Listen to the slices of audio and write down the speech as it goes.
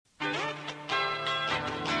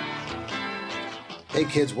Hey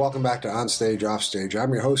kids, welcome back to On Stage, Off Stage.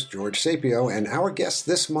 I'm your host, George Sapio, and our guest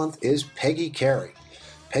this month is Peggy Carey.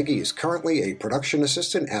 Peggy is currently a production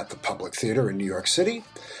assistant at the Public Theater in New York City,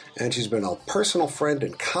 and she's been a personal friend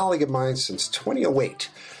and colleague of mine since 2008,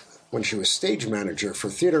 when she was stage manager for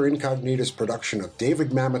Theater Incognita's production of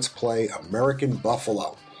David Mamet's play American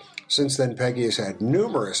Buffalo. Since then, Peggy has had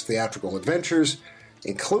numerous theatrical adventures,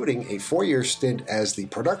 including a 4-year stint as the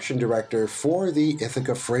production director for the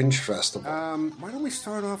Ithaca Fringe Festival. Why don't we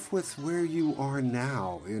start off with where you are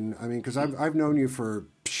now? Because I've known you for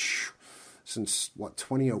since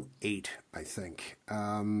 2008, I think.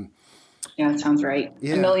 Yeah, that sounds right.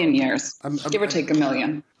 Yeah. A million years, give or take a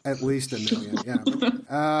million. At least a million, yeah.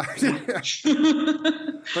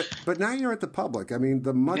 But now you're at the Public. I mean,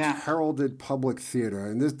 the much heralded Public Theater,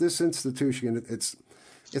 and this institution,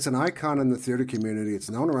 it's an icon in the theater community. It's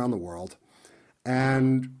known around the world.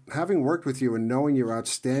 And having worked with you and knowing your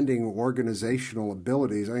outstanding organizational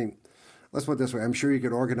abilities, I mean, let's put it this way. I'm sure you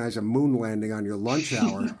could organize a moon landing on your lunch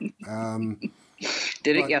hour.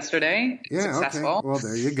 Did it yesterday. Yeah, successful. Okay. Well,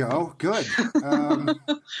 there you go. Good.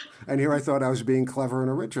 And here I thought I was being clever and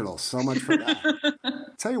original. So much for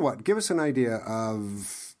that. Tell you what, give us an idea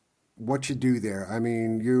of what you do there. I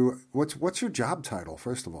mean, what's your job title,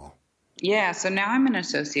 first of all? Yeah, so now I'm an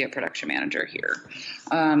associate production manager here.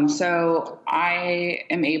 So I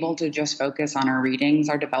am able to just focus on our readings,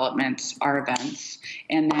 our developments, our events,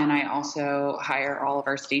 and then I also hire all of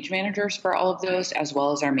our stage managers for all of those, as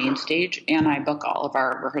well as our main stage, and I book all of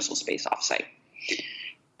our rehearsal space offsite.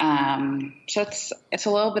 So it's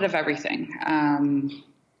a little bit of everything.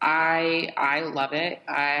 I love it.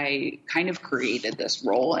 I kind of created this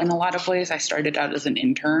role in a lot of ways. I started out as an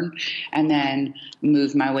intern and then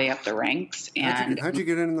moved my way up the ranks. And how'd you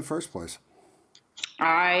get in the first place?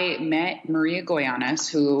 I met Maria Goyanes,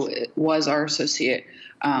 who was our associate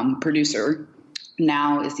producer,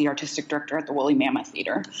 now is the artistic director at the Woolly Mammoth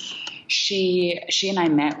Theater. She and I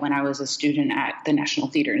met when I was a student at the National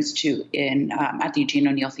Theater Institute at the Eugene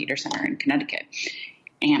O'Neill Theater Center in Connecticut.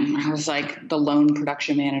 And I was like the lone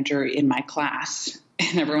production manager in my class,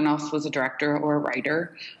 and everyone else was a director or a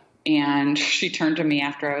writer. And she turned to me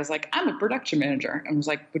after I was like, I'm a production manager. And was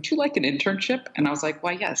like, would you like an internship? And I was like,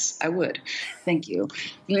 why, yes, I would. Thank you.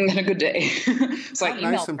 And then a good day. So I emailed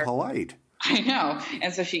nice and her. Polite. I know.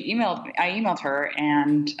 And so I emailed her,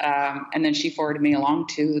 and then she forwarded me along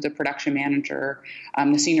to the production manager,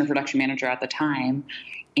 the senior production manager at the time.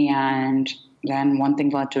 And then one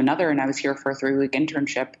thing led to another, and I was here for a 3-week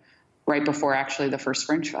internship right before actually the first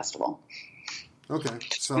Fringe Festival. Okay.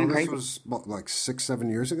 So this was like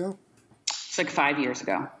 6-7 years ago? It's like 5 years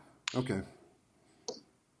ago. Okay.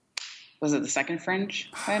 Was it the second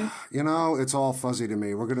Fringe then? It's all fuzzy to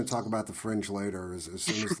me. We're going to talk about the Fringe later as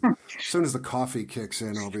soon as the coffee kicks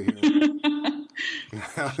in over here.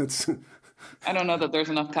 I don't know that there's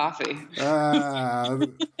enough coffee.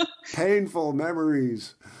 Painful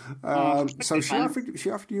memories. So she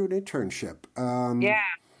offered you an internship. Yeah.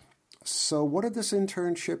 So what did this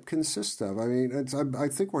internship consist of? I mean, I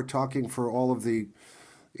think we're talking for all of the,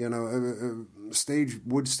 stage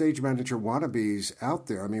manager wannabes out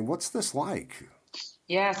there. I mean, what's this like?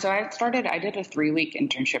 Yeah, so I did a 3-week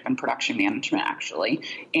internship in production management, actually,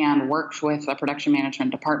 and worked with the production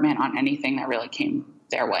management department on anything that really came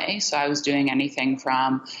their way. So I was doing anything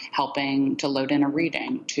from helping to load in a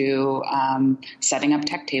reading to setting up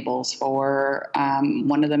tech tables for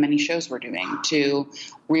one of the many shows we're doing, to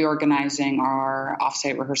reorganizing our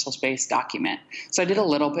offsite rehearsal space document. So I did a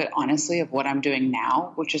little bit, honestly, of what I'm doing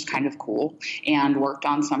now, which is kind of cool, and worked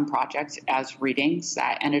on some projects as readings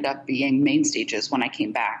that ended up being main stages when I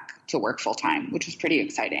came back to work full time, which was pretty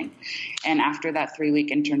exciting. And after that 3-week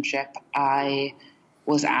internship, I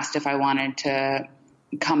was asked if I wanted to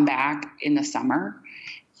come back in the summer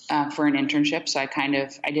for an internship. So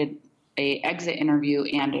I did a exit interview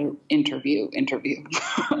and an interview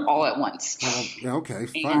all at once. Okay,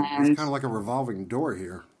 fine. It's kind of like a revolving door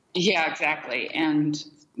here. Yeah, exactly. And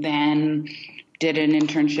then did an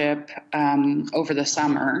internship over the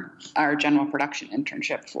summer, our general production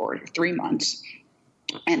internship for 3 months.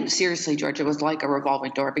 And seriously, George, it was like a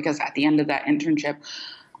revolving door, because at the end of that internship,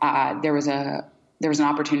 there was an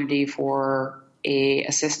opportunity for a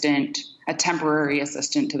temporary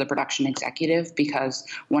assistant to the production executive, because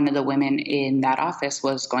one of the women in that office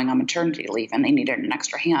was going on maternity leave and they needed an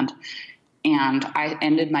extra hand. And I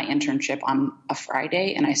ended my internship on a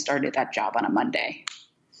Friday and I started that job on a Monday.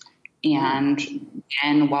 And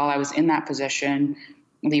while I was in that position,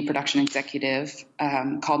 the production executive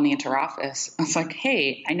called me into her office. I was like,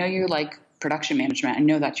 hey, I know you're like production management. I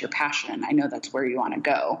know that's your passion. I know that's where you want to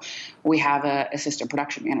go. We have a assistant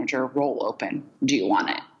production manager role open. Do you want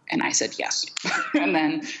it? And I said, yes. And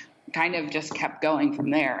then kind of just kept going from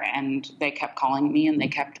there. And they kept calling me and they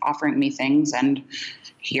kept offering me things. And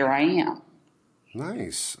here I am.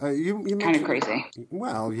 Nice. You kind of crazy.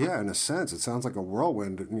 Well, yeah, in a sense, it sounds like a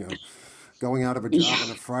whirlwind, going out of a job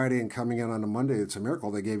on a Friday and coming in on a Monday. It's a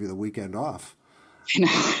miracle they gave you the weekend off.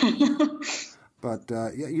 But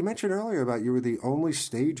you mentioned earlier about you were the only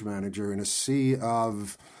stage manager in a sea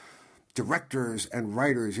of directors and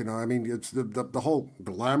writers. It's the whole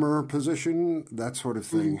glamour position, that sort of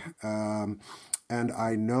thing. Mm-hmm. And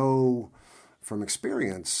I know from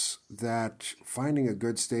experience that finding a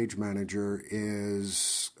good stage manager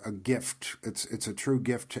is a gift. It's a true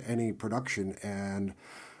gift to any production, and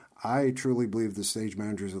I truly believe the stage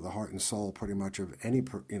managers are the heart and soul pretty much of any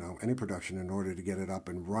production in order to get it up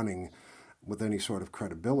and running with any sort of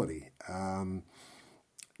credibility.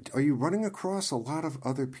 Are you running across a lot of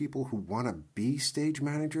other people who want to be stage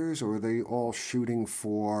managers, or are they all shooting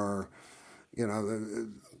for,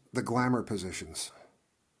 the glamour positions?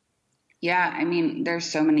 Yeah, there's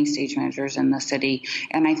so many stage managers in the city,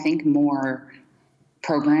 and I think more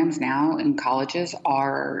programs now in colleges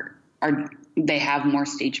they have more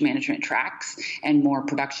stage management tracks and more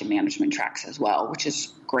production management tracks as well, which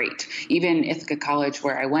is great. Even Ithaca College,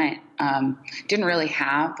 where I went, didn't really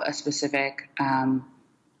have a specific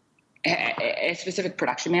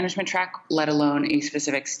production management track, let alone a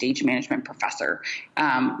specific stage management professor,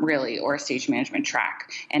 really, or a stage management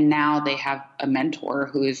track. And now they have a mentor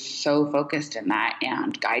who is so focused in that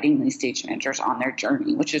and guiding these stage managers on their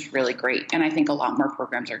journey, which is really great. And I think a lot more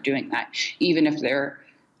programs are doing that, even if they're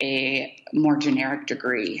a more generic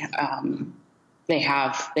degree. They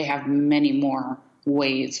have many more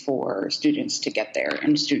ways for students to get there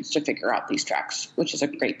and students to figure out these tracks, which is a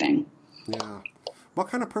great thing. Yeah. What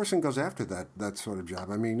kind of person goes after that sort of job?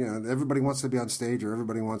 Everybody wants to be on stage, or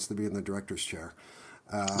everybody wants to be in the director's chair.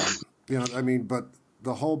 But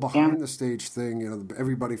the whole behind the stage thing,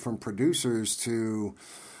 everybody from producers to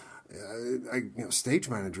stage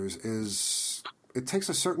managers it takes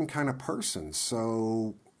a certain kind of person.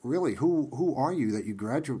 So really, who are you that you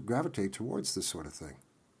gravitate towards this sort of thing?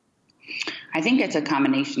 I think it's a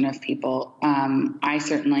combination of people. I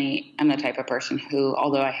certainly am the type of person who,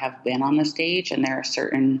 although I have been on the stage, and there are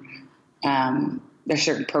certain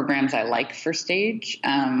programs I like for stage,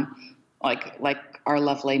 like our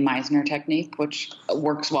lovely Meisner technique, which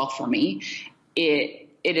works well for me. It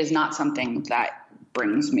is not something that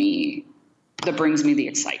brings me the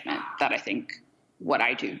excitement that I think what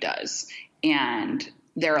I do does. And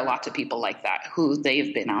there are lots of people like that who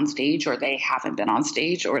they've been on stage, or they haven't been on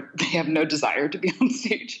stage, or they have no desire to be on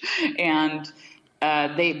stage. And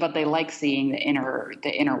they like seeing the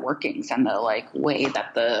inner workings and the way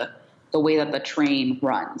that the train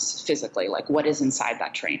runs physically. Like, what is inside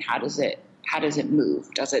that train? How does it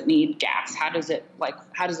move? Does it need gas? How does it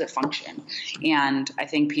function? And I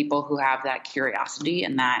think people who have that curiosity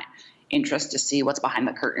and that interest to see what's behind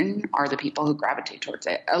the curtain are the people who gravitate towards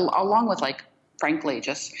it, along with frankly,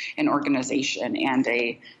 just an organization and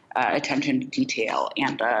a attention to detail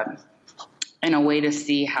and a way to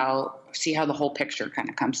see how the whole picture kind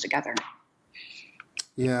of comes together.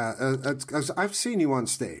 Yeah, I've seen you on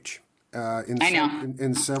stage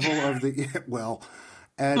in several of the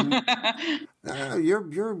and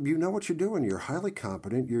you know what you're doing. You're highly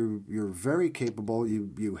competent. You're very capable.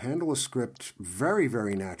 You handle a script very,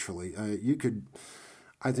 very naturally. I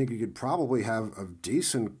think you could probably have a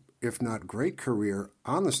decent, if not great, career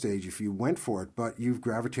on the stage if you went for it, but you've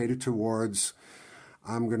gravitated towards,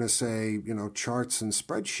 I'm going to say, charts and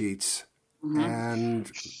spreadsheets, mm-hmm.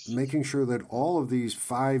 and making sure that all of these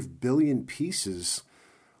 5 billion pieces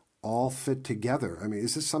all fit together.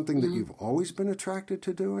 Is this something mm-hmm. that you've always been attracted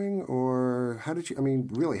to doing, or how did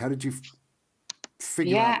you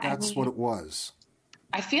figure out that's what it was?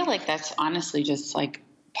 I feel like that's honestly just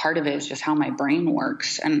part of it is just how my brain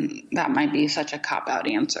works. And that might be such a cop-out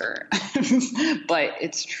answer, but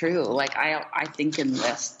it's true. I think in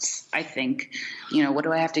lists. I think, what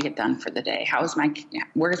do I have to get done for the day?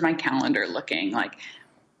 Where's my calendar looking?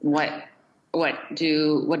 What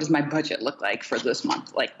does my budget look like for this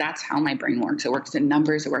month? That's how my brain works. It works in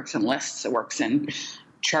numbers. It works in lists. It works in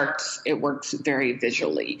charts. It works very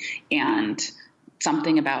visually. And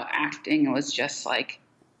something about acting was just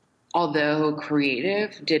although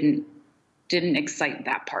creative, didn't excite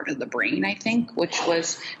that part of the brain, I think, which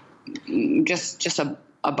was just a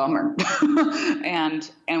bummer. and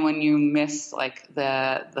when you miss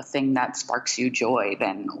the thing that sparks you joy,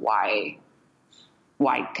 then why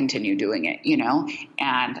continue doing it,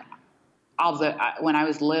 And when I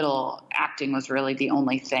was little, acting was really the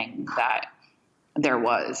only thing that there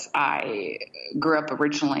was. I grew up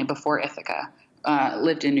originally before Ithaca,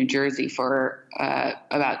 lived in New Jersey for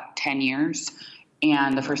about 10 years,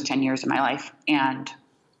 and the first 10 years of my life. And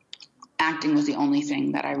acting was the only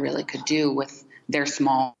thing that I really could do with their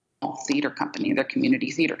small theater company, their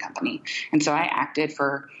community theater company. And so I acted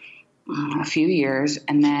for a few years.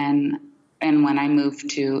 And when I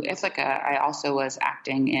moved to Ithaca, I also was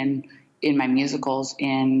acting in my musicals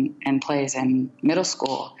and plays in middle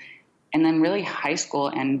school, and then really high school,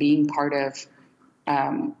 and being part of,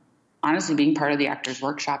 honestly, being part of the Actors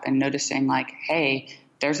Workshop and noticing like, hey,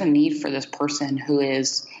 there's a need for this person who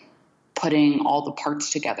is putting all the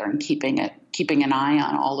parts together and keeping an eye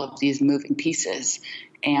on all of these moving pieces.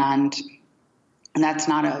 And that's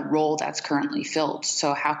not a role that's currently filled.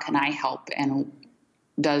 So how can I help? And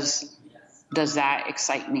does that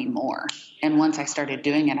excite me more? And once I started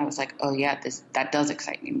doing it, I was like, oh yeah, that does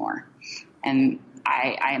excite me more. And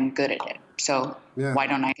I am good at it. So why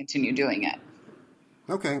don't I continue doing it?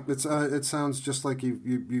 Okay, it sounds just like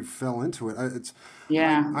you fell into it.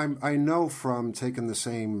 I know from taking the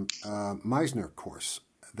same Meisner course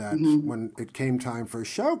that when it came time for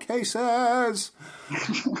showcases,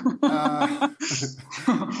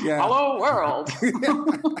 hello world.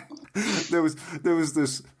 there was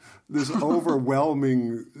this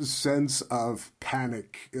overwhelming sense of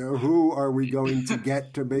panic. Who are we going to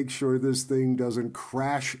get to make sure this thing doesn't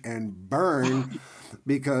crash and burn?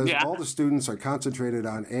 Because all the students are concentrated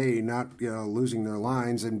on A, not losing their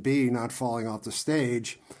lines, and B, not falling off the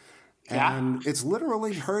stage. And it's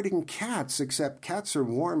literally herding cats, except cats are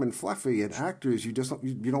warm and fluffy, and actors, you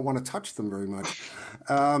don't want to touch them very much.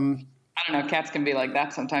 I don't know. Cats can be like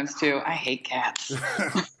that sometimes too. I hate cats.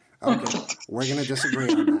 Okay, we're going to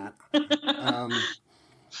disagree on that.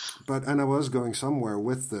 And I was going somewhere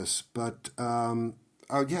with this, but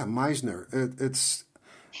Meisner. It's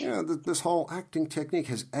this whole acting technique.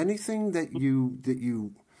 Has anything that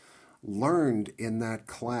you learned in that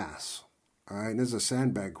class? All right, and this is a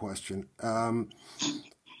sandbag question.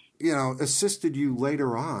 Assisted you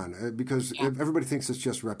later on because everybody thinks it's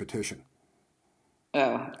just repetition.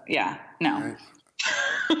 Oh yeah, no. Right.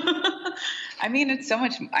 I mean, it's so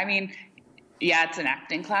much. I mean, it's an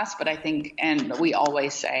acting class, but I think, and we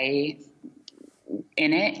always say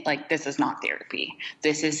in it, like, this is not therapy.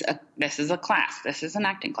 This is a class. This is an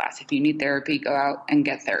acting class. If you need therapy, go out and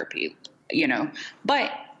get therapy.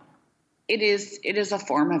 But it is a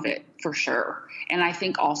form of it for sure. And I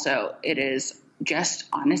think also it is just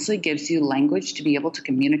honestly gives you language to be able to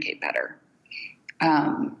communicate better.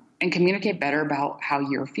 And communicate better about how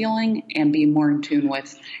you're feeling, and be more in tune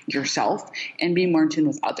with yourself and be more in tune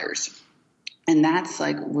with others. And that's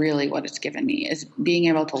like really what it's given me, is being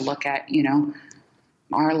able to look at, one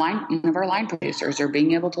of our line producers, or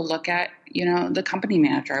being able to look at, the company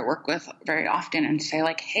manager I work with very often and say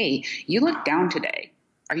like, hey, you look down today.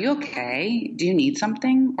 Are you okay? Do you need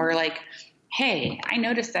something? Or like, hey, I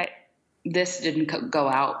noticed that this didn't go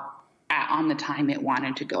out on the time it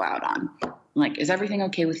wanted to go out on. Like, is everything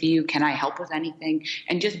okay with you? Can I help with anything?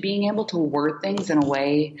 And just being able to word things in a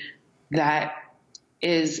way that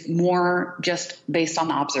is more just based on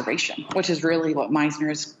the observation, which is really what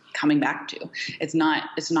Meisner is coming back to. It's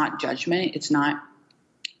not judgment. It's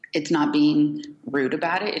not being rude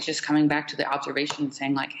about it. It's just coming back to the observation and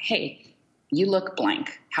saying like, hey, you look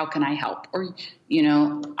blank. How can I help? Or,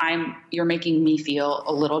 you're making me feel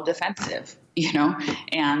a little defensive,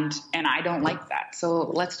 and I don't like that.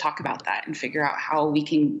 So let's talk about that and figure out how we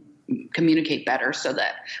can communicate better so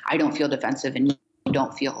that I don't feel defensive and you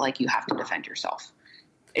don't feel like you have to defend yourself.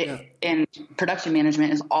 And production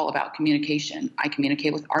management is all about communication. I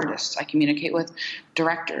communicate with artists. I communicate with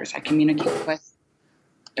directors. I communicate with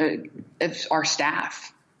our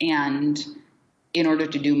staff. And in order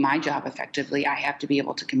to do my job effectively, I have to be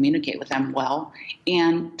able to communicate with them well.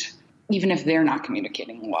 And even if they're not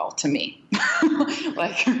communicating well to me,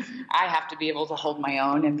 like, I have to be able to hold my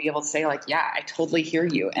own and be able to say like, yeah, I totally hear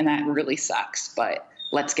you. And that really sucks, but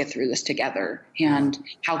let's get through this together. And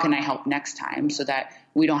how can I help next time so that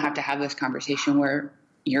we don't have to have this conversation where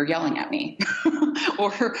you're yelling at me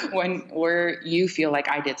or where you feel like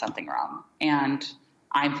I did something wrong and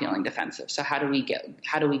I'm feeling defensive. So how do we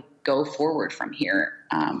go forward from here?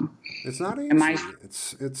 It's not easy.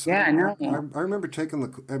 It's yeah. I remember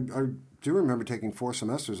I do remember taking 4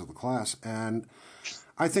 semesters of the class, and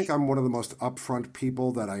I think I'm one of the most upfront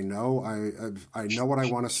people that I know. I know what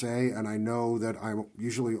I want to say, and I know that I'm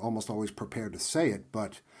usually almost always prepared to say it.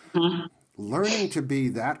 But learning to be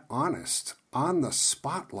that honest on the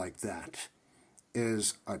spot like that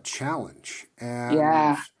is a challenge.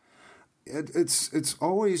 And it's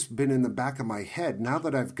always been in the back of my head. Now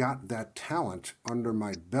that I've got that talent under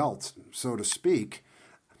my belt, so to speak,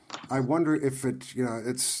 I wonder if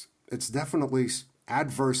it's definitely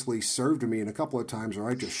adversely served me in a couple of times where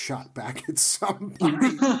I just shot back at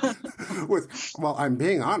somebody well, I'm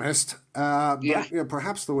being honest, but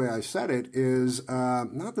perhaps the way I said it is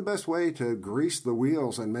not the best way to grease the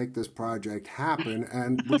wheels and make this project happen.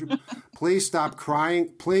 And would you please stop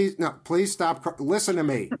crying? Please stop. Listen to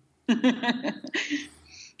me.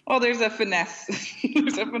 Well, there's a finesse.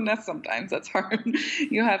 There's a finesse sometimes. That's hard.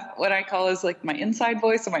 You have what I call is like my inside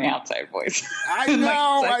voice and my outside voice. I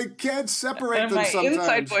know. I can't separate them sometimes. My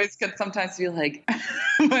inside voice can sometimes feel like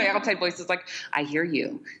my outside voice is like, I hear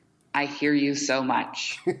you. I hear you so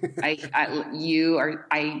much. I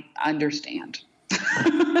understand.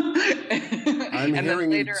 I'm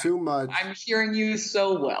hearing you too much. I'm hearing you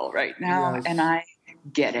so well right now. Yes. And I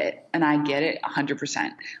get it. And I get it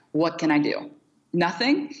 100%. What can I do?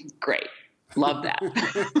 Nothing? Great. Love that.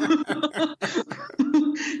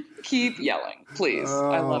 Keep yelling, please.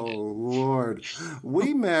 I love it. Oh, Lord.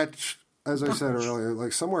 We met, as I said earlier,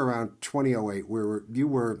 like somewhere around 2008, where you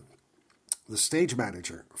were the stage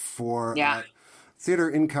manager for Theater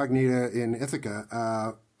Incognita in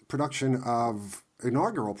Ithaca,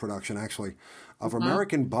 inaugural production, actually, of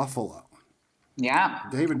American Buffalo. Yeah.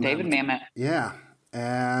 David Mamet. Yeah.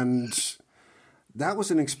 And that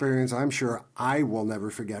was an experience I'm sure I will never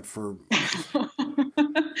forget for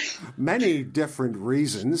many different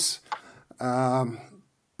reasons.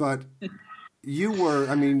 But you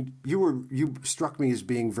struck me as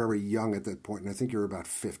being very young at that point, and I think you were about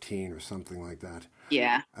 15 or something like that.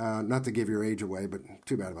 Yeah. Not to give your age away, but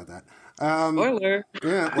too bad about that. Spoiler.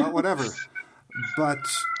 Yeah, well, whatever. But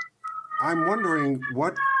I'm wondering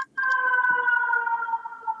what...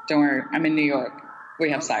 Don't worry, I'm in New York. We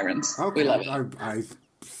have sirens. Okay. We love it. I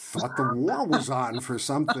thought the war was on for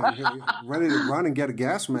something. Ready to run and get a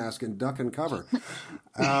gas mask and duck and cover.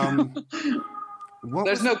 There's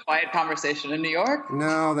no quiet conversation in New York.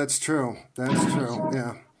 No, that's true. That's true.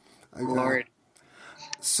 Yeah. Lord.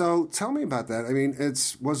 So tell me about that. I mean,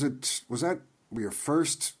 was that your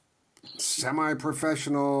first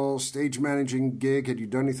semi-professional stage managing gig? Had you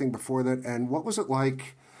done anything before that? And what was it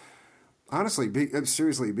like? Honestly,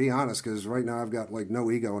 seriously, be honest, because right now I've got like no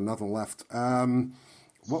ego and nothing left.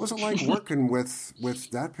 What was it like working with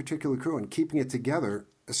that particular crew and keeping it together,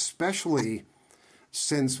 especially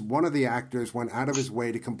since one of the actors went out of his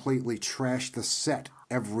way to completely trash the set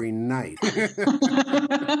every night?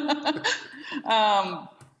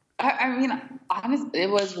 I mean, honestly, it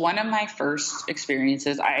was one of my first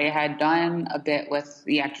experiences. I had done a bit with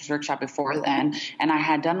the Actors Workshop before then, and I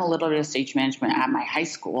had done a little bit of stage management at my high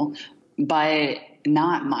school, but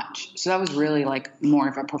not much. So that was really like more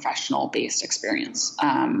of a professional based experience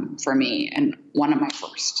for me, and one of my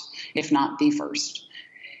first, if not the first.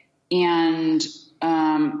 And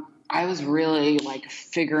I was really like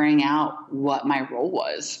figuring out what my role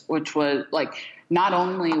was, which was like not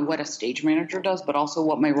only what a stage manager does, but also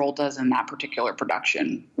what my role does in that particular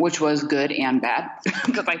production, which was good and bad,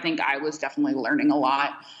 because I think I was definitely learning a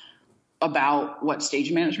lot about what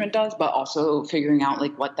stage management does, but also figuring out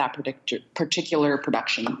like what that particular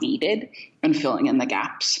production needed and filling in the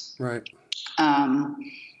gaps. Right. And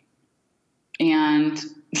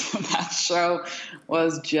that show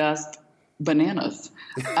was just bananas,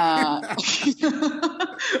 for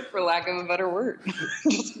lack of a better word,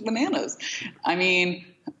 just bananas. I mean,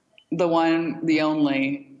 the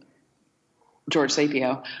only George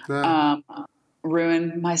Sapio,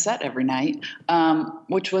 ruined my set every night,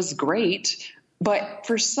 which was great. But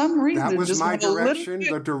for some reason, that was just my direction.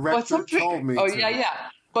 The director told me. Oh, yeah.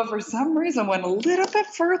 But for some reason, went a little bit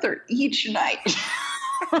further each night.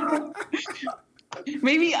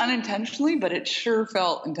 Maybe unintentionally, but it sure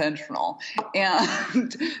felt intentional.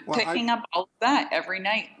 And picking up all of that every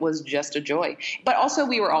night was just a joy. But also,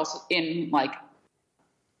 we were also in like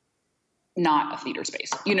not a theater space.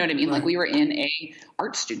 You know what I mean? Right. Like we were in a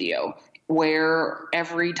art studio where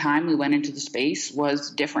every time we went into the space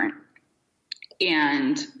was different.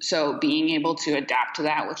 And so being able to adapt to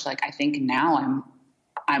that, which like I think now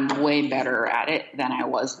I'm way better at it than I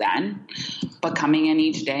was then, but coming in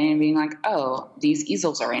each day and being like, oh, these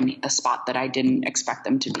easels are in a spot that I didn't expect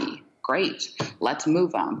them to be. Great. Let's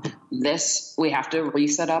move them. We have to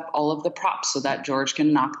reset up all of the props so that George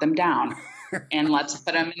can knock them down, and let's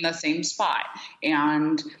put them in the same spot.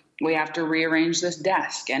 And we have to rearrange this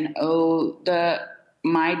desk, and the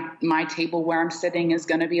my table where I'm sitting is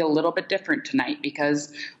going to be a little bit different tonight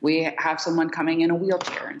because we have someone coming in a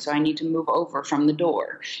wheelchair. And so I need to move over from the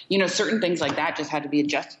door. Certain things like that just had to be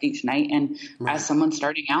adjusted each night. And as someone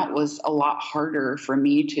starting out, was a lot harder for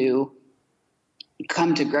me to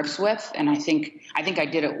come to grips with. And I think I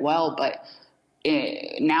did it well, but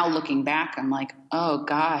now looking back, I'm like, oh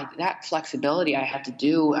God, that flexibility I had to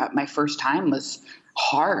do at my first time was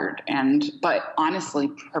hard, but honestly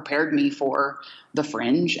prepared me for the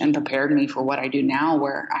Fringe and prepared me for what I do now,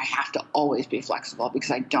 where I have to always be flexible because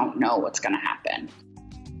I don't know what's going to happen.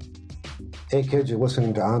 Hey kids, you're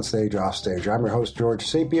listening to Onstage, Offstage. I'm your host, George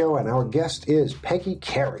Sapio, and our guest is Peggy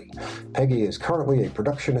Carey. Peggy is currently a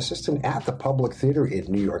production assistant at the Public Theater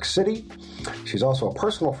in New York City. She's also a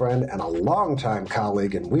personal friend and a longtime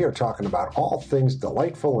colleague, and we are talking about all things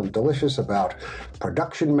delightful and delicious about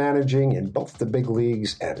production managing in both the big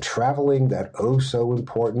leagues and traveling that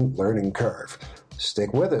oh-so-important learning curve.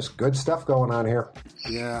 Stick with us. Good stuff going on here.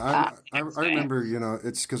 Yeah, I remember,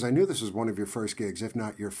 it's because I knew this was one of your first gigs, if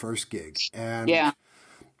not your first gig. And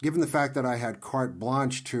given the fact that I had carte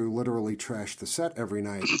blanche to literally trash the set every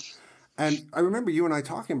night, and I remember you and I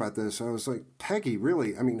talking about this, I was like, Peggy,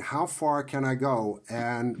 really? I mean, how far can I go?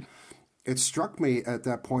 And it struck me at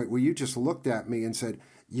that point where you just looked at me and said,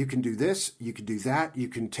 you can do this, you can do that, you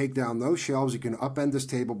can take down those shelves, you can upend this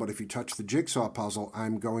table, but if you touch the jigsaw puzzle,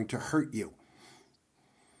 I'm going to hurt you.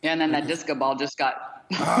 Yeah, and then that disco ball just got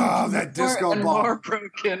that disco ball more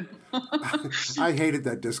broken. I hated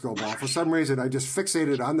that disco ball. For some reason, I just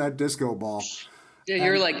fixated on that disco ball. Yeah,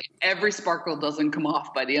 you're like, every sparkle doesn't come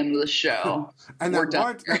off by the end of the show. And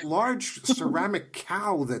that large ceramic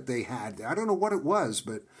cow that they had, I don't know what it was,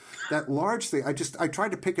 but that large thing, I tried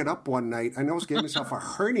to pick it up one night. I almost gave myself a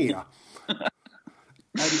hernia.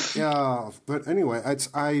 But anyway,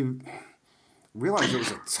 I realized it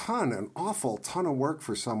was an awful ton of work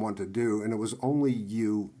for someone to do, and it was only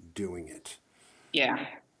you doing it. Yeah.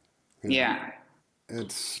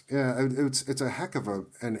 It's a heck of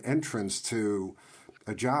an entrance to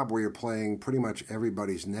a job where you're playing pretty much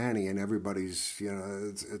everybody's nanny and everybody's,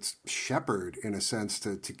 it's shepherd in a sense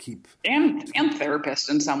to keep and therapist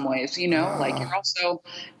in some ways, like you're also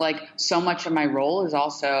like, so much of my role is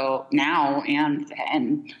also now and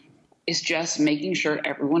then is just making sure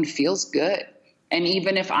everyone feels good. And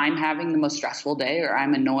even if I'm having the most stressful day or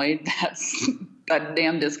I'm annoyed that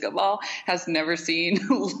damn disco ball has never seen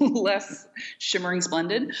less shimmering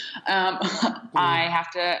splendid, I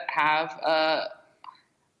have to have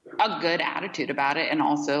a good attitude about it, and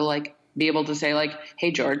also like be able to say like,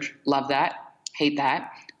 hey George, love that, hate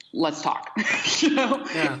that, let's talk.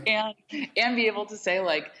 And be able to say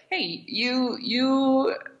like, hey,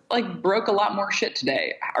 you like broke a lot more shit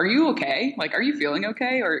today. Are you okay? Like, are you feeling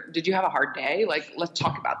okay? Or did you have a hard day? Like, let's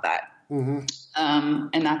talk about that. Mm-hmm.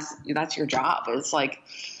 And that's your job. It's like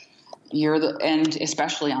and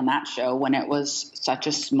especially on that show when it was such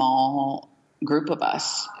a small group of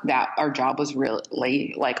us, that our job was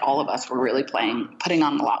really, like, all of us were really putting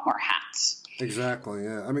on a lot more hats. Exactly.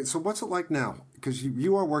 Yeah. I mean, so what's it like now? Because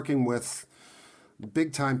you are working with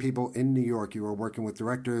big time people in New York. You are working with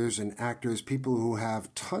directors and actors, people who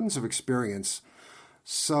have tons of experience.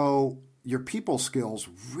 So your people skills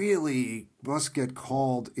really must get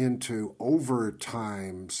called into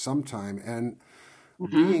overtime sometime. And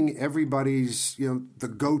being everybody's, the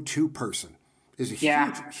go-to person is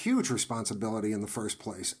a huge responsibility in the first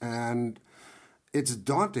place. And it's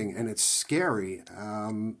daunting and it's scary.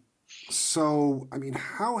 So, I mean,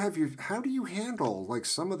 how do you handle like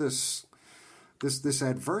some of this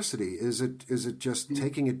adversity? Is it just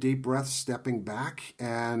taking a deep breath, stepping back,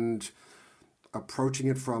 and approaching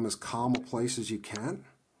it from as calm a place as you can?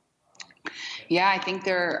 Yeah, I think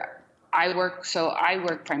I work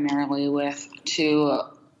primarily with two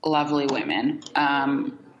lovely women.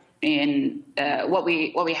 In what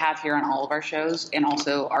we have here on all of our shows and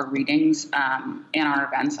also our readings and our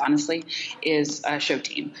events, honestly, is a show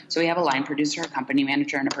team. So we have a line producer, a company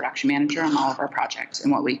manager, and a production manager on all of our projects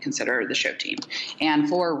and what we consider the show team. And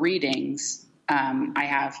for readings,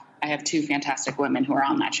 I have two fantastic women who are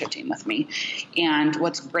on that show team with me. And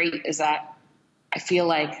what's great is that I feel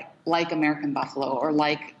like American Buffalo or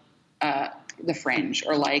like the Fringe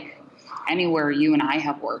or like anywhere you and I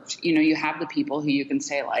have worked, you have the people who you can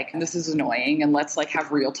say like, this is annoying and let's like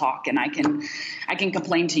have real talk and I can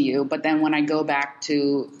complain to you. But then when I go back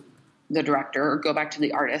to the director or go back to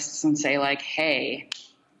the artists and say like, hey,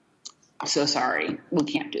 I'm so sorry, we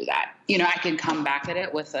can't do that. I can come back at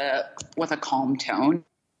it with a calm tone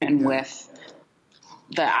and with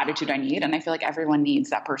the attitude I need. And I feel like everyone needs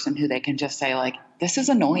that person who they can just say like, this is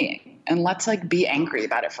annoying, and let's like be angry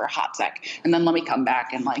about it for a hot sec. And then let me come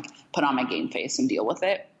back and like put on my game face and deal with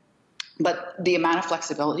it. But the amount of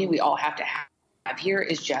flexibility we all have to have here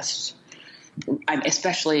is just,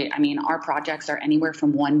 especially, I mean, our projects are anywhere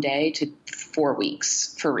from 1 day to 4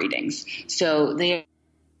 weeks for readings. So they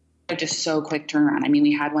are just so quick turnaround. I mean,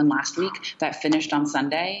 we had one last week that finished on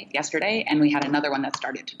yesterday, and we had another one that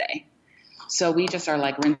started today. So we just are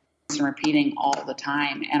like rinsing and repeating all the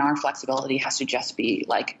time. And our flexibility has to just be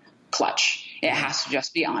like clutch. It has to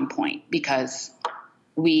just be on point, because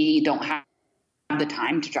we don't have the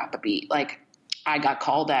time to drop a beat. Like, I got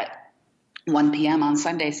called at 1 p.m. on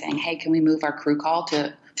Sunday saying, hey, can we move our crew call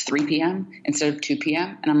to 3 p.m. instead of 2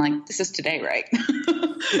 p.m.? And I'm like, this is today, right?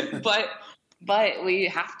 But we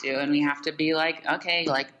have to, and we have to be like, okay,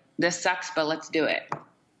 like this sucks, but let's do it.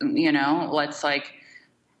 Let's like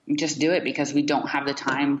just do it, because we don't have the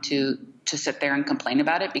time to sit there and complain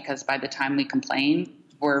about it, because by the time we complain,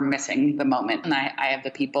 we're missing the moment. And I have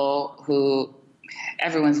the people who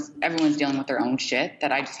everyone's dealing with their own shit,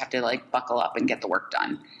 that I just have to like buckle up and get the work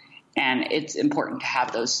done. And it's important to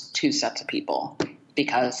have those two sets of people,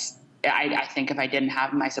 because I think if I didn't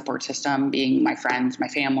have my support system, being my friends, my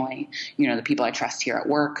family, the people I trust here at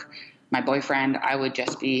work, my boyfriend, I would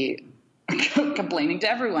just be complaining to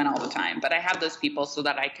everyone all the time. But I have those people so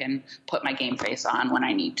that I can put my game face on when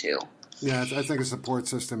I need to. Yeah, I think a support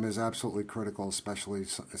system is absolutely critical, especially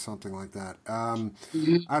something like that.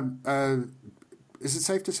 Is it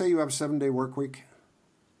safe to say you have a 7-day work week?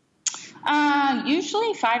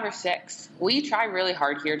 Usually 5 or 6. We try really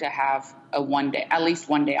hard here to have at least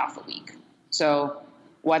 1 day off a week. So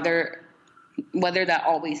whether that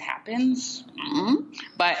always happens,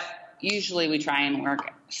 but usually we try and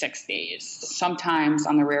work 6 days. Sometimes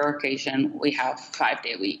on the rare occasion, we have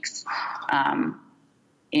 5-day weeks.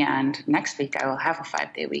 And next week I will have a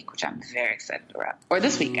 5-day week, which I'm very excited about. Or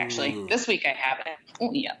this week, actually. This week I have it.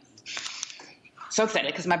 Oh, yes. So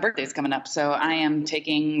excited, because my birthday is coming up, so I am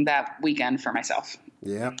taking that weekend for myself.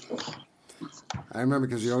 Yeah. I remember,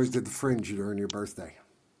 because you always did the Fringe during your birthday.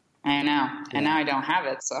 I know. Yeah. And now I don't have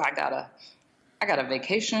it, so I got a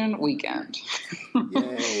vacation weekend.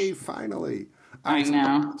 Yay, finally. I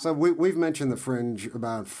know. So we've mentioned the Fringe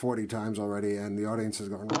about 40 times already, and the audience is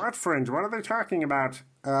going, what Fringe? What are they talking about?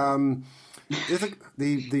 The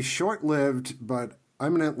short-lived but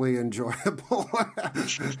eminently enjoyable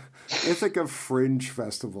Ithaca Fringe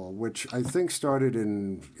Festival, which I think started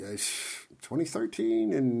in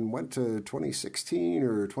 2013 and went to 2016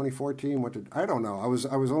 or 2014. I don't know. I was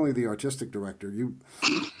only the artistic director.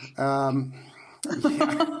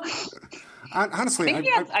 Honestly,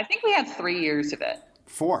 I think we had 3 years of it.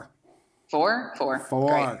 4. 4? 4.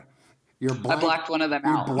 Great. I blocked one of them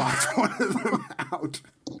out. You blocked one of them out.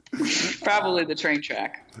 Probably the train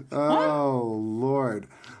track. Oh, Lord.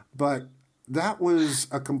 But that was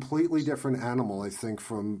a completely different animal, I think,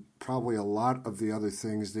 from probably a lot of the other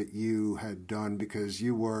things that you had done, because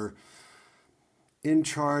you were in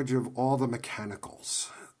charge of all the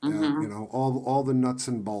mechanicals, all the nuts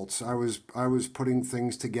and bolts. I was putting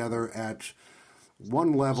things together at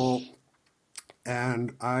one level,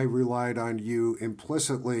 and I relied on you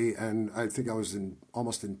implicitly, and I think I was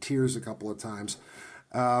almost in tears a couple of times.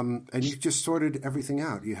 And you just sorted everything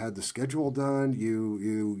out. You had the schedule done.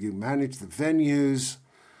 You managed the venues.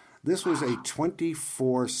 This was a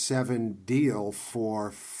 24/7 deal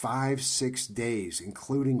for 5-6 days,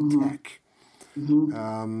 including tech.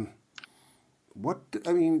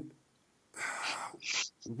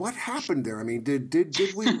 What happened there? I mean, did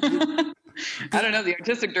we? I don't know. The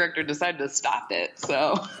artistic director decided to stop it,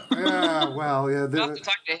 so. Yeah, well, yeah. I'll have to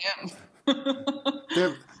talk to him.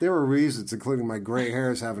 There were reasons, including my gray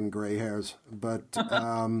hairs having gray hairs. But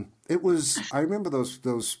it was, I remember those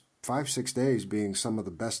 5-6 days being some of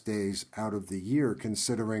the best days out of the year,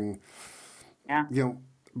 considering,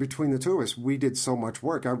 between the two of us, we did so much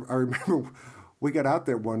work. I remember we got out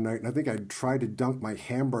there one night, and I think I tried to dunk my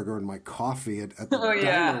hamburger and my coffee at the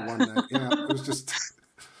diner one night. Yeah, it was just...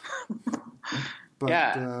 But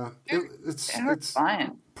it's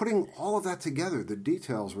fine. Putting all of that together, the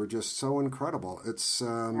details were just so incredible. It's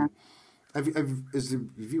have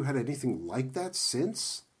you had anything like that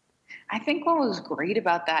since? I think what was great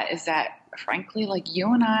about that is that, frankly, like,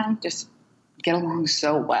 you and I just get along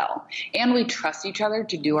so well, and we trust each other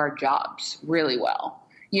to do our jobs really well,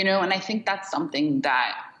 and I think that's something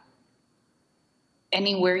that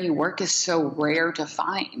anywhere you work is so rare to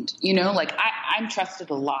find, like I'm trusted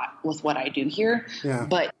a lot with what I do here,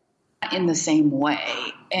 but not in the same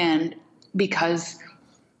way. And because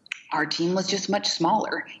our team was just much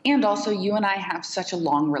smaller. And also, you and I have such a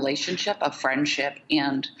long relationship of friendship,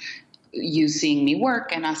 and you seeing me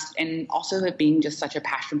work and us, and also it being just such a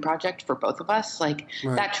passion project for both of us. Like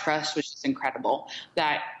Right. that trust was just incredible,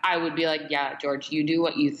 that I would be like, yeah, George, you do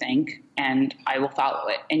what you think and I will follow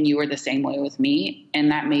it. And you were the same way with me.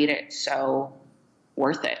 And that made it so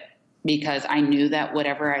worth it, because I knew that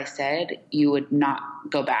whatever I said, you would not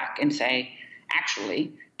go back and say,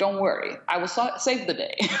 actually, don't worry, I will save the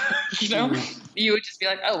day. You would just be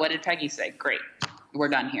like, oh, what did Peggy say? Great. We're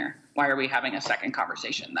done here. Why are we having a second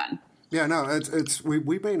conversation then? Yeah, no,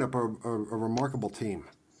 we made up a remarkable team.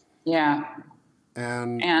 Yeah.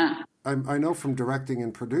 And I know from directing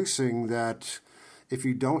and producing that if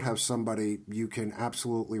you don't have somebody you can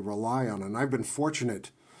absolutely rely on, and I've been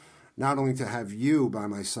fortunate not only to have you by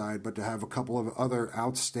my side, but to have a couple of other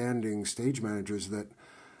outstanding stage managers that,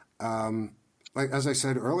 like as I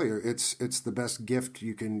said earlier, it's the best gift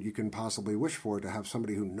you can possibly wish for, to have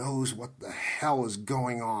somebody who knows what the hell is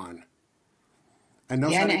going on and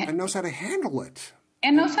knows how to handle it.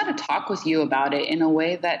 And knows how to talk with you about it in a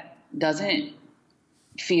way that doesn't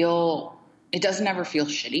ever feel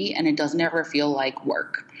shitty, and it doesn't ever feel like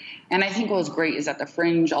work. And I think what was great is at the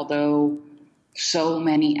Fringe, although so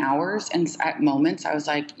many hours, and at moments I was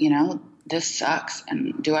like, this sucks,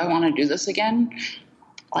 and do I want to do this again?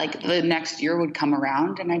 Like the next year would come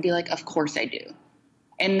around and I'd be like, of course I do.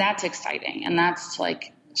 And that's exciting. And that's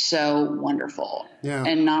like so wonderful. Yeah.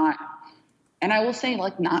 And I will say,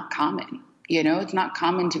 like, not common. It's not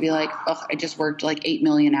common to be like, oh, I just worked like 8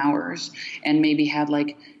 million hours and maybe had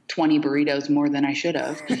like 20 burritos more than I should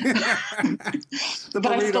have. But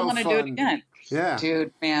I still want to do it again. Yeah.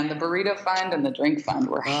 Dude, man, the burrito fund and the drink fund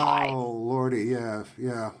were high. Oh, Lordy, yeah.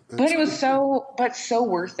 But it was so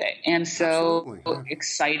worth it, and so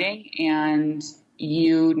exciting, and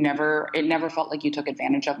it never felt like you took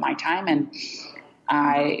advantage of my time, and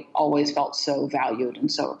I always felt so valued and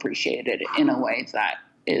so appreciated in a way that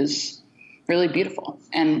is really beautiful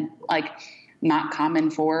and like not common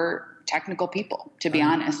for technical people, to be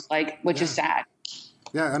honest, which is sad.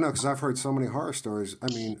 Yeah, I know, because I've heard so many horror stories,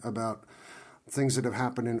 about things that have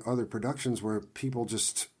happened in other productions where people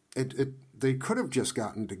just they could have just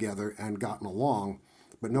gotten together and gotten along,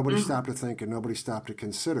 but nobody stopped to think and nobody stopped to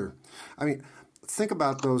consider. Think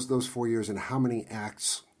about those 4 years and how many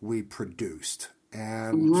acts we produced.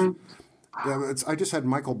 And I just had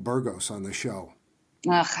Michael Burgos on the show.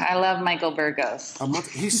 Ugh, I love Michael Burgos.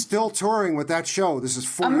 He's still touring with that show. This is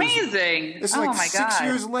 4 years. Amazing. This is like 6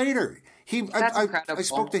 years later. That's incredible. I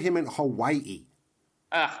spoke to him in Hawaii.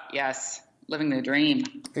 Yes. Living the dream.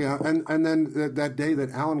 Yeah, and then that day that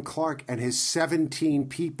Alan Clark and his 17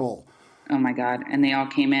 people. Oh my God! And they all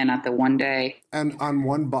came in at the one day. And on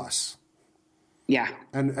one bus. Yeah.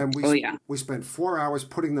 And we spent 4 hours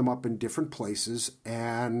putting them up in different places,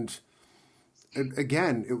 and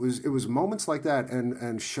again, it was moments like that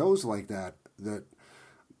and shows like that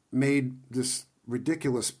made this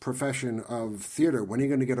ridiculous profession of theater. When are you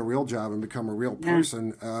going to get a real job and become a real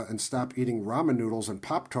person and stop eating ramen noodles and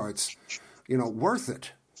Pop-Tarts? Worth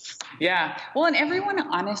it. Yeah. Well, and everyone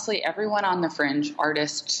on the Fringe,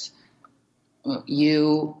 artists,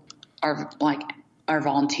 you are like our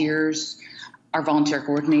volunteers, our volunteer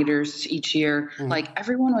coordinators each year, like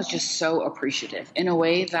everyone was just so appreciative in a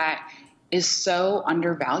way that is so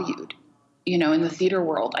undervalued, in the theater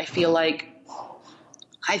world. I feel like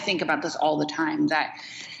I think about this all the time, that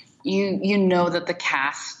that the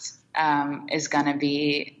cast is going to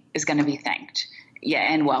be thanked.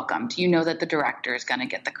 Yeah, and welcomed. That the director is going to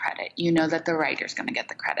get the credit. That the writer is going to get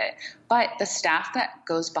the credit. But the staff that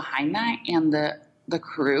goes behind that, and the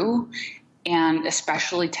crew, and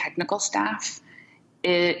especially technical staff,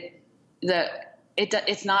 it's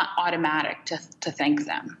not automatic to thank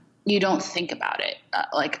them. You don't think about it.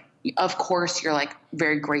 Of course, you're like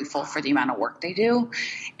very grateful for the amount of work they do,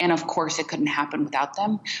 and of course, it couldn't happen without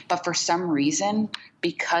them. But for some reason,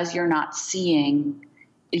 because you're not seeing,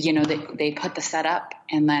 they put the set up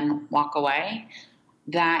and then walk away,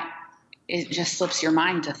 that it just slips your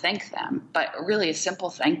mind to thank them. But really, a simple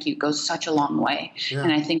thank you goes such a long way. Yeah.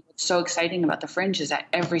 And I think what's so exciting about the Fringe is that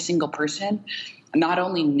every single person not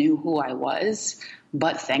only knew who I was,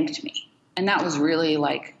 but thanked me. And that was really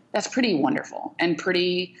that's pretty wonderful and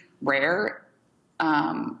pretty rare.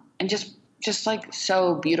 And just like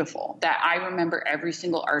so beautiful that I remember every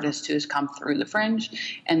single artist who has come through the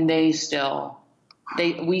Fringe, and we still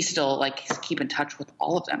keep in touch with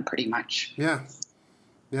all of them pretty much. Yeah.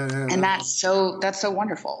 And that's so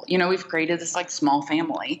wonderful. You know, we've created this like small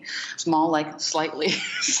family, like slightly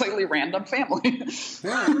random family.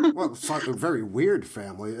 Yeah, well, it's like a very weird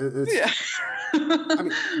family. I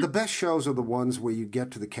mean, the best shows are the ones where you get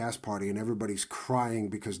to the cast party and everybody's crying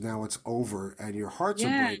because now it's over and your hearts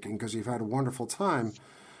are breaking because you've had a wonderful time.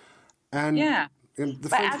 And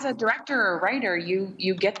but as a director or writer,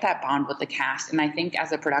 you get that bond with the cast. And I think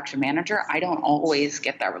as a production manager, I don't always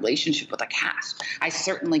get that relationship with the cast. I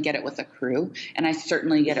certainly get it with the crew, and I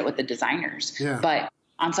certainly get it with the designers. Yeah. But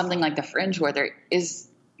on something like the Fringe, where there's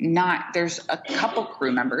a couple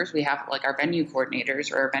crew members. We have like our venue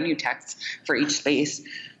coordinators or our venue techs for each space,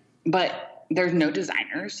 but there's no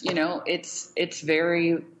designers. You know, it's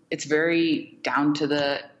very down to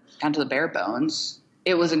the bare bones.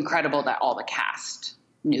 It was incredible that all the cast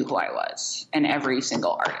knew who I was, and every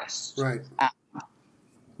single artist. Right.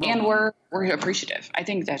 And we're appreciative. I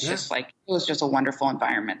think that's just like, it was just a wonderful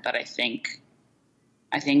environment that I think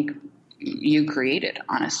you created,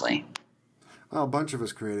 honestly. Well, a bunch of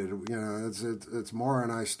us created it. You know, it's Maura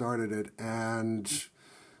and I started it, and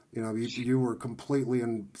you know, you were completely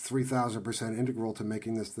and 3,000% integral to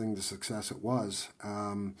making this thing the success it was.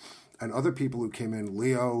 And other people who came in,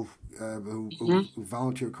 Leo, who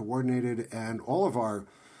volunteer coordinated, and all of our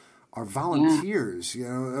volunteers, you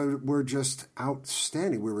know, were just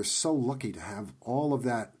outstanding. We were so lucky to have all of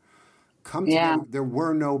that come together. There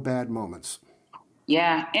were no bad moments.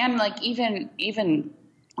 Yeah, and like even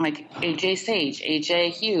like AJ Sage,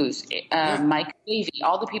 AJ Hughes, Mike Davey,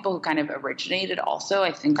 all the people who kind of originated also,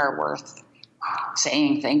 I think are worth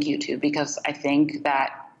saying thank you to, because I think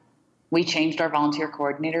that we changed our volunteer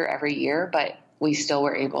coordinator every year, but we still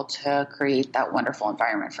were able to create that wonderful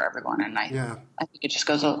environment for everyone. And I think it just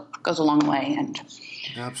goes a long way. And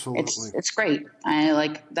absolutely, it's great.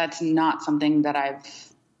 That's not something that I've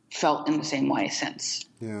felt in the same way since.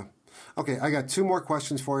 Yeah. Okay, I got two more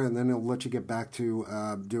questions for you, and then I'll let you get back to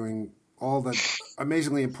doing all the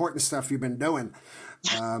amazingly important stuff you've been doing.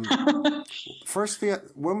 First,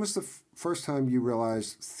 when was the first time you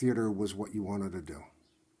realized theater was what you wanted to do?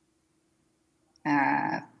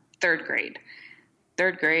 Third grade.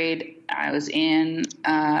 I was in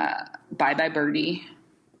Bye Bye Birdie,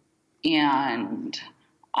 and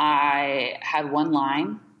I had one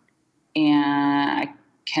line, and I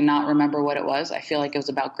cannot remember what it was. I feel like it was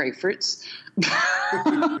about grapefruits.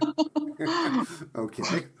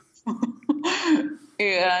 Okay.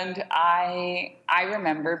 And I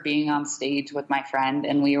remember being on stage with my friend,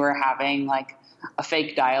 and we were having like a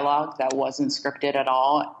fake dialogue that wasn't scripted at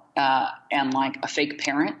all. And like a fake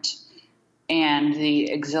parent, and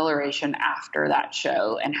the exhilaration after that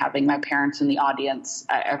show and having my parents in the audience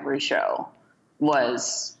at every show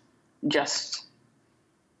was just,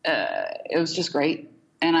 it was just great.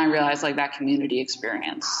 And I realized like that community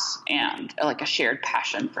experience and like a shared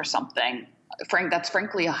passion for something, that's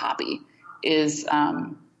frankly a hobby, is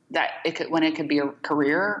that when it could be a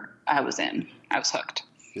career, I was hooked.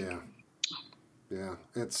 Yeah.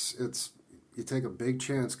 It's you take a big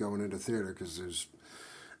chance going into theater because there's,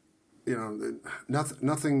 you know,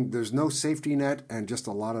 nothing. There's no safety net and just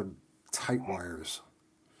a lot of tight wires.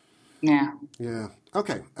 Yeah. Yeah.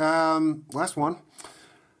 Okay. Last one.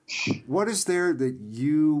 What is there that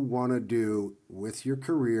you want to do with your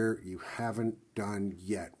career you haven't done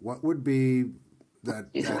yet? What would be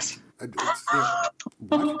that? Jesus.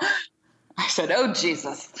 What? I said, "Oh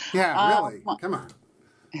Jesus." Yeah. Really. Come on.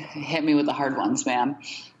 Hit me with the hard ones, man.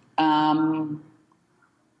 I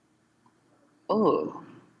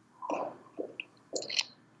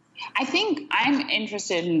think I'm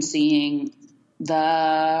interested in seeing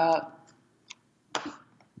the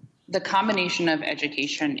combination of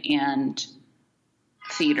education and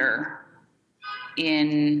theater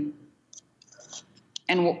and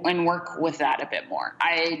work with that a bit more.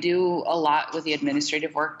 I do a lot with the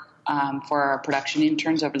administrative work for our production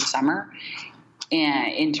interns over the summer,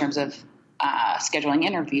 and in terms of scheduling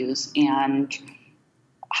interviews and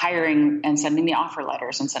hiring and sending the offer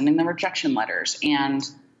letters and sending the rejection letters and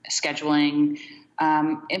scheduling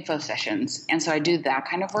info sessions. And so I do that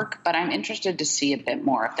kind of work, but I'm interested to see a bit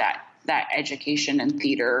more of that education and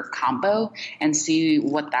theater combo and see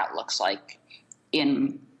what that looks like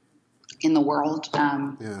in the world.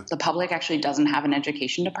 The public actually doesn't have an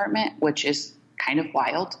education department, which is kind of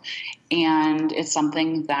wild. And it's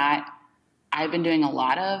something that I've been doing a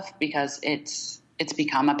lot of because it's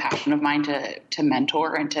become a passion of mine to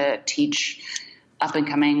mentor and to teach up and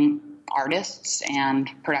coming artists and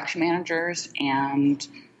production managers and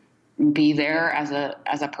be there as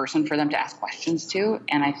a person for them to ask questions to.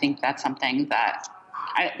 And I think that's something that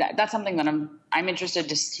I'm interested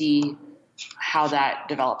to see how that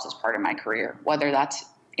develops as part of my career, whether that's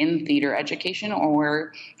in theater education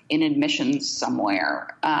or in admissions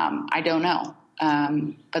somewhere. I don't know.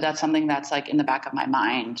 But that's something that's like in the back of my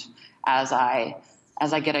mind as I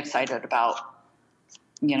get excited about,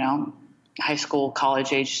 high school,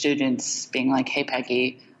 college age students being like, "Hey,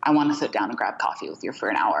 Peggy, I want to sit down and grab coffee with you for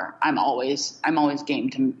an hour." I'm always game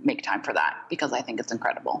to make time for that because I think it's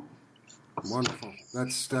incredible. Wonderful.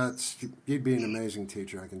 That's you'd be an amazing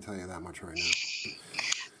teacher. I can tell you that much right now.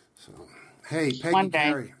 So, hey, Peggy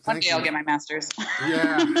Carey. One day I'll get my master's.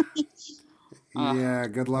 Yeah. Yeah.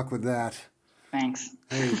 Good luck with that. Thanks.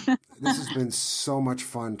 Hey, this has been so much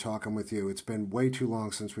fun talking with you. It's been way too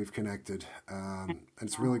long since we've connected, and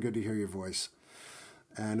it's really good to hear your voice.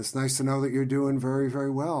 And it's nice to know that you're doing very, very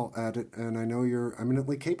well at it, and I know you're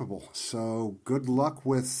eminently capable. So good luck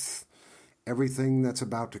with everything that's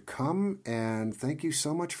about to come, and thank you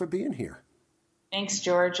so much for being here. Thanks,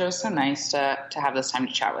 George. It was so nice to have this time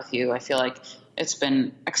to chat with you. I feel like it's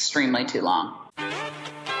been extremely too long.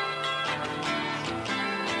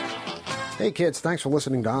 Hey kids, thanks for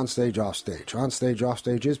listening to Onstage Offstage. Onstage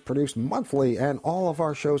Offstage is produced monthly, and all of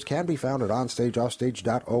our shows can be found at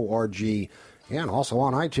onstageoffstage.org and also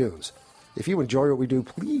on iTunes. If you enjoy what we do,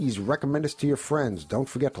 please recommend us to your friends. Don't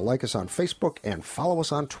forget to like us on Facebook and follow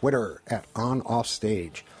us on Twitter at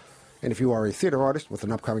OnOffStage. And if you are a theater artist with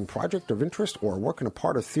an upcoming project of interest or work in a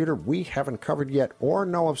part of theater we haven't covered yet, or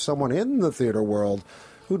know of someone in the theater world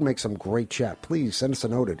who'd make some great chat, please send us a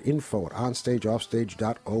note at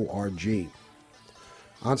info@onstageoffstage.org.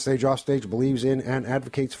 Onstage Offstage believes in and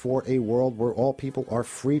advocates for a world where all people are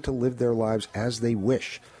free to live their lives as they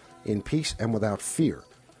wish, in peace and without fear.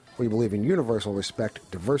 We believe in universal respect,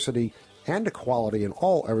 diversity, and equality in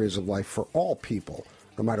all areas of life for all people,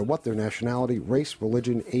 no matter what their nationality, race,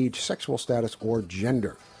 religion, age, sexual status, or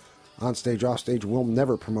gender. Onstage Offstage will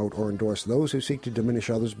never promote or endorse those who seek to diminish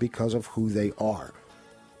others because of who they are.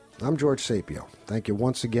 I'm George Sapio. Thank you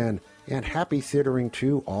once again, and happy theatering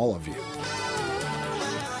to all of you.